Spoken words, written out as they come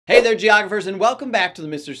Hey there, geographers, and welcome back to the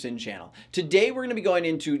Mr. Sinn channel. Today we're going to be going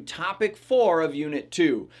into topic 4 of Unit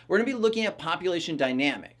 2. We're going to be looking at population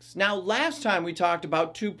dynamics. Now, last time we talked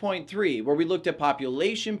about 2.3, where we looked at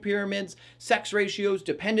population pyramids, sex ratios,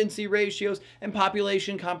 dependency ratios, and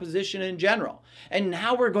population composition in general. And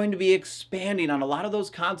now we're going to be expanding on a lot of those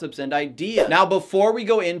concepts and ideas. Now, before we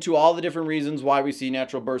go into all the different reasons why we see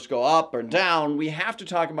natural births go up or down, we have to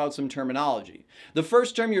talk about some terminology. The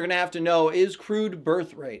first term you're going to have to know is crude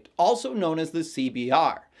birth rate, also known as the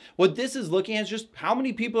CBR. What this is looking at is just how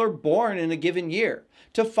many people are born in a given year.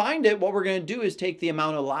 To find it, what we're going to do is take the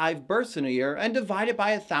amount of live births in a year and divide it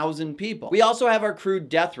by 1,000 people. We also have our crude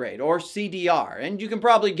death rate, or CDR, and you can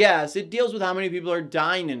probably guess it deals with how many people are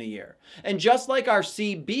dying in a year. And just like our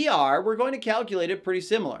CBR, we're going to calculate it pretty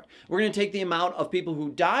similar. We're going to take the amount of people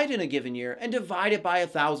who died in a given year and divide it by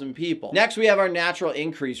 1,000 people. Next, we have our natural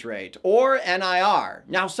increase rate, or NIR.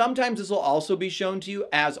 Now, sometimes this will also be shown to you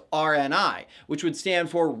as RNI, which would stand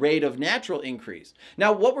for rate of natural increase.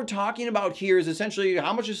 Now, what we're talking about here is essentially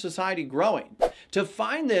how much is society growing. To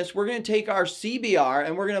find this, we're going to take our CBR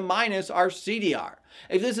and we're going to minus our CDR.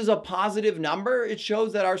 If this is a positive number, it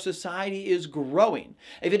shows that our society is growing.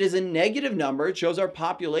 If it is a negative number, it shows our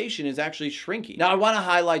population is actually shrinking. Now, I want to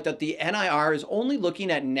highlight that the NIR is only looking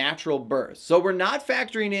at natural births. So we're not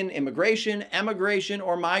factoring in immigration, emigration,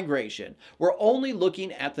 or migration. We're only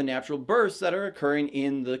looking at the natural births that are occurring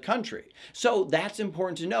in the country. So that's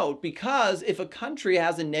important to note, because if a country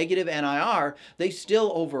has a negative NIR, they still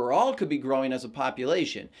overall could be growing as a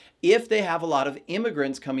population if they have a lot of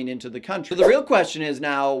immigrants coming into the country. So the real question is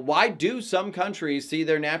now, why do some countries see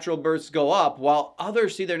their natural births go up while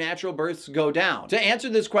others see their natural births go down? To answer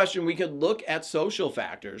this question, we could look at social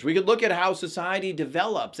factors. We could look at how society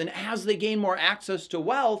develops, and as they gain more access to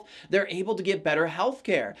wealth, they're able to get better health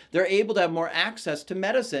care. They're able to have more access to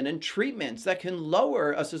medicine and treatments that can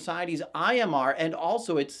lower a society's IMR and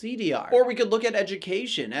also its CDR. Or we could look at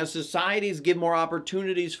education. As societies give more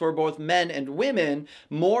opportunities for both men and women,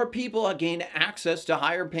 more people gain access to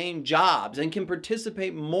higher paying jobs and can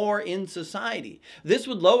participate more in society. This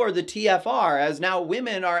would lower the TFR, as now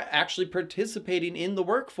women are actually participating in the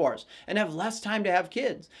workforce and have less time to have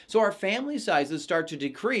kids. So our family sizes start to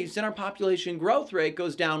decrease and our population growth rate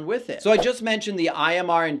goes down with it. So I just mentioned the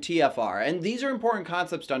IMR and TFR, and these are important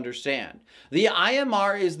concepts to understand. The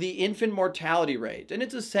IMR is the infant mortality rate, and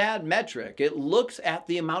it's a sad metric. It looks at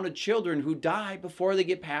the amount of children who die before they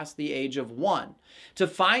get past the age of 1. To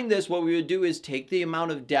find this, what we would do is take the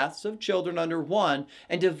amount of deaths of children under 1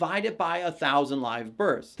 and divide it by 1,000 live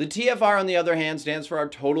births. The TFR, on the other hand, stands for our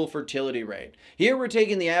total fertility rate. Here we're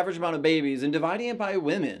taking the average amount of babies and dividing it by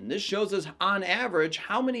women. This shows us, on average,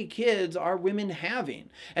 how many kids are women having.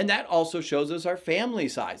 And that also shows us our family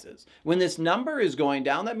sizes. When this number is going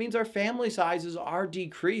down, that means our family sizes are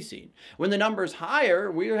decreasing. When the number is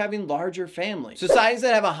higher, we are having larger families. Societies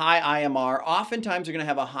that have a high IMR oftentimes are going to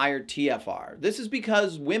have a higher TFR. This is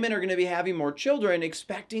because women are going to be having more children,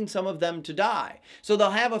 expecting some of them to die. So they'll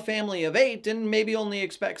have a family of 8 and maybe only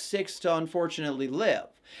expect 6 to unfortunately live.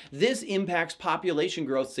 This impacts population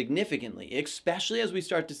growth significantly, especially as we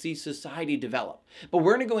start to see society develop. But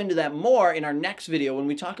we're going to go into that more in our next video when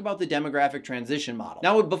we talk about the demographic transition model.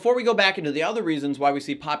 Now, before we go back into the other reasons why we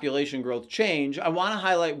see population growth change, I want to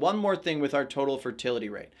highlight one more thing with our total fertility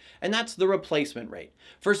rate, and that's the replacement rate.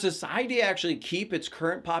 For society to actually keep its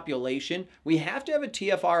current population, we have to have a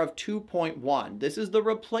TFR of 2.1. This is the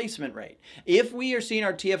replacement rate. If we are seeing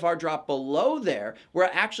our TFR drop below there, we're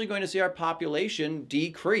actually going to see our population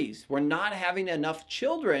decrease. We're not having enough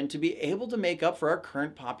children to be able to make up for our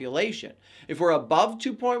current population. If we're above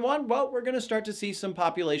 2.1, well, we're going to start to see some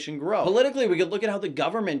population growth. Politically, we could look at how the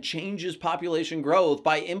government changes population growth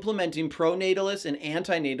by implementing pronatalist and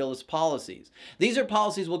antinatalist policies. These are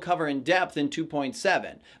policies we'll cover in depth in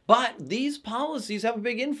 2.7, but these policies have a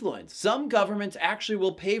big influence. Some governments actually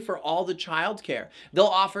will pay for all the child care. They'll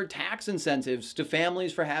offer tax incentives to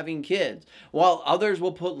families for having kids, while others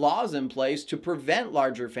will put laws in place to prevent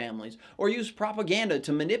larger families or use propaganda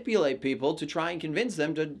to manipulate people to try and convince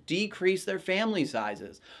them to decrease their family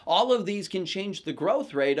sizes. All of these can change the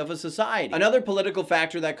growth rate of a society. Another political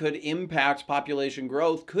factor that could impact population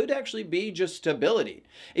growth could actually be just stability.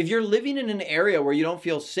 If you're living in an area where you don't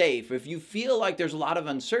feel safe, if you feel like there's a lot of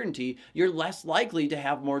uncertainty, you're less likely to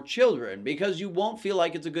have more children because you won't feel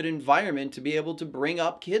like it's a good environment to be able to bring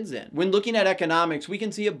up kids in. When looking at economics, we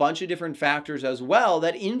can see a bunch of different factors as well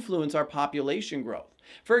that influence our population growth.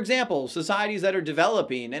 For example, societies that are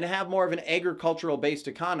developing and have more of an agricultural-based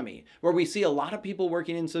economy, where we see a lot of people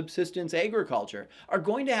working in subsistence agriculture, are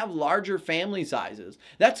going to have larger family sizes.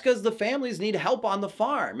 That's because the families need help on the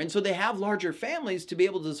farm, and so they have larger families to be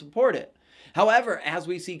able to support it. However, as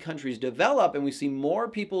we see countries develop and we see more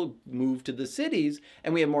people move to the cities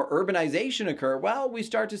and we have more urbanization occur, well, we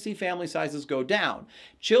start to see family sizes go down.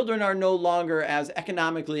 Children are no longer as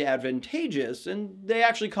economically advantageous, and they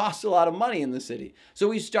actually cost a lot of money in the city. So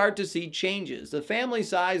we start to see changes. The family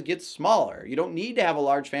size gets smaller. You don't need to have a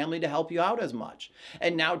large family to help you out as much.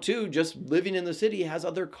 And now too, just living in the city has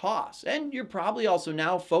other costs. And you're probably also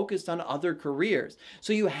now focused on other careers.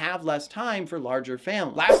 So you have less time for larger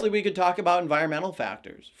families. Lastly, we could talk about environmental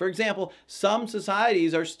factors. For example, some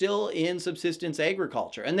societies are still in subsistence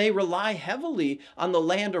agriculture, and they rely heavily on the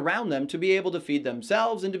land around them to be able to feed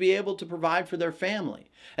themselves and to be able to provide for their family.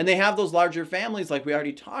 And they have those larger families, like we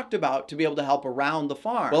already talked about, to be able to help around the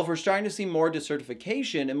farm. Well, if we're starting to see more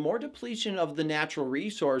desertification and more depletion of the natural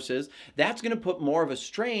resources, that's going to put more of a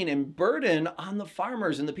strain and burden on the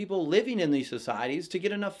farmers and the people living in these societies to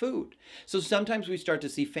get enough food. So sometimes we start to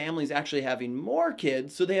see families actually having more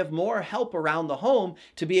kids, so they have more help around the home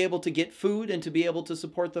to be able to get food and to be able to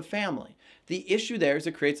support the family. The issue there is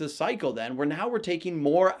it creates a cycle then, where now we're taking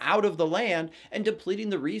more out of the land and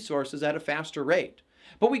depleting the resources at a faster rate.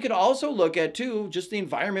 But we could also look at, too, just the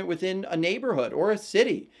environment within a neighborhood or a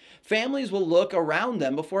city. Families will look around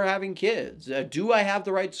them before having kids. Do I have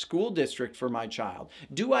the right school district for my child?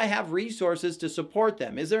 Do I have resources to support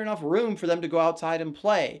them? Is there enough room for them to go outside and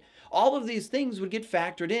play? All of these things would get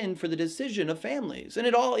factored in for the decision of families, and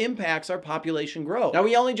it all impacts our population growth. Now,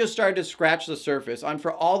 we only just started to scratch the surface on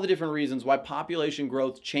for all the different reasons why population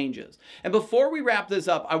growth changes. And before we wrap this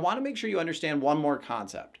up, I want to make sure you understand one more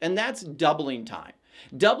concept, and that's doubling time.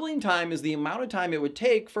 Doubling time is the amount of time it would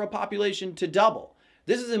take for a population to double.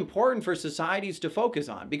 This is important for societies to focus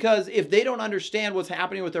on, because if they don't understand what's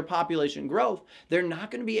happening with their population growth, they're not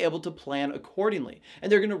going to be able to plan accordingly,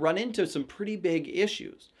 and they're going to run into some pretty big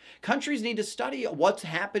issues. Countries need to study what's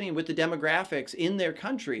happening with the demographics in their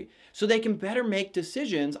country so they can better make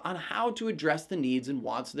decisions on how to address the needs and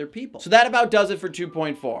wants of their people. So that about does it for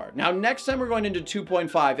 2.4. Now, next time we're going into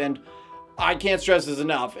 2.5, and I can't stress this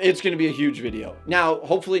enough, it's going to be a huge video. Now,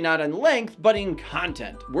 hopefully not in length, but in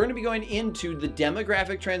content. We're going to be going into the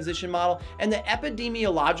demographic transition model and the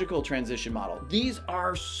epidemiological transition model. These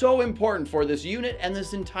are so important for this unit and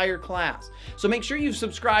this entire class. So make sure you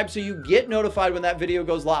subscribe so you get notified when that video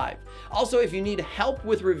goes live. Also, if you need help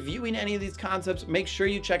with reviewing any of these concepts, make sure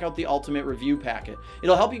you check out the Ultimate Review Packet.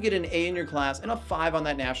 It'll help you get an A in your class and a 5 on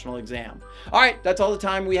that national exam. All right, that's all the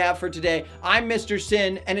time we have for today. I'm Mr.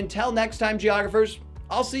 Sinn, and until next time, geographers,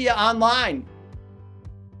 I'll see you online.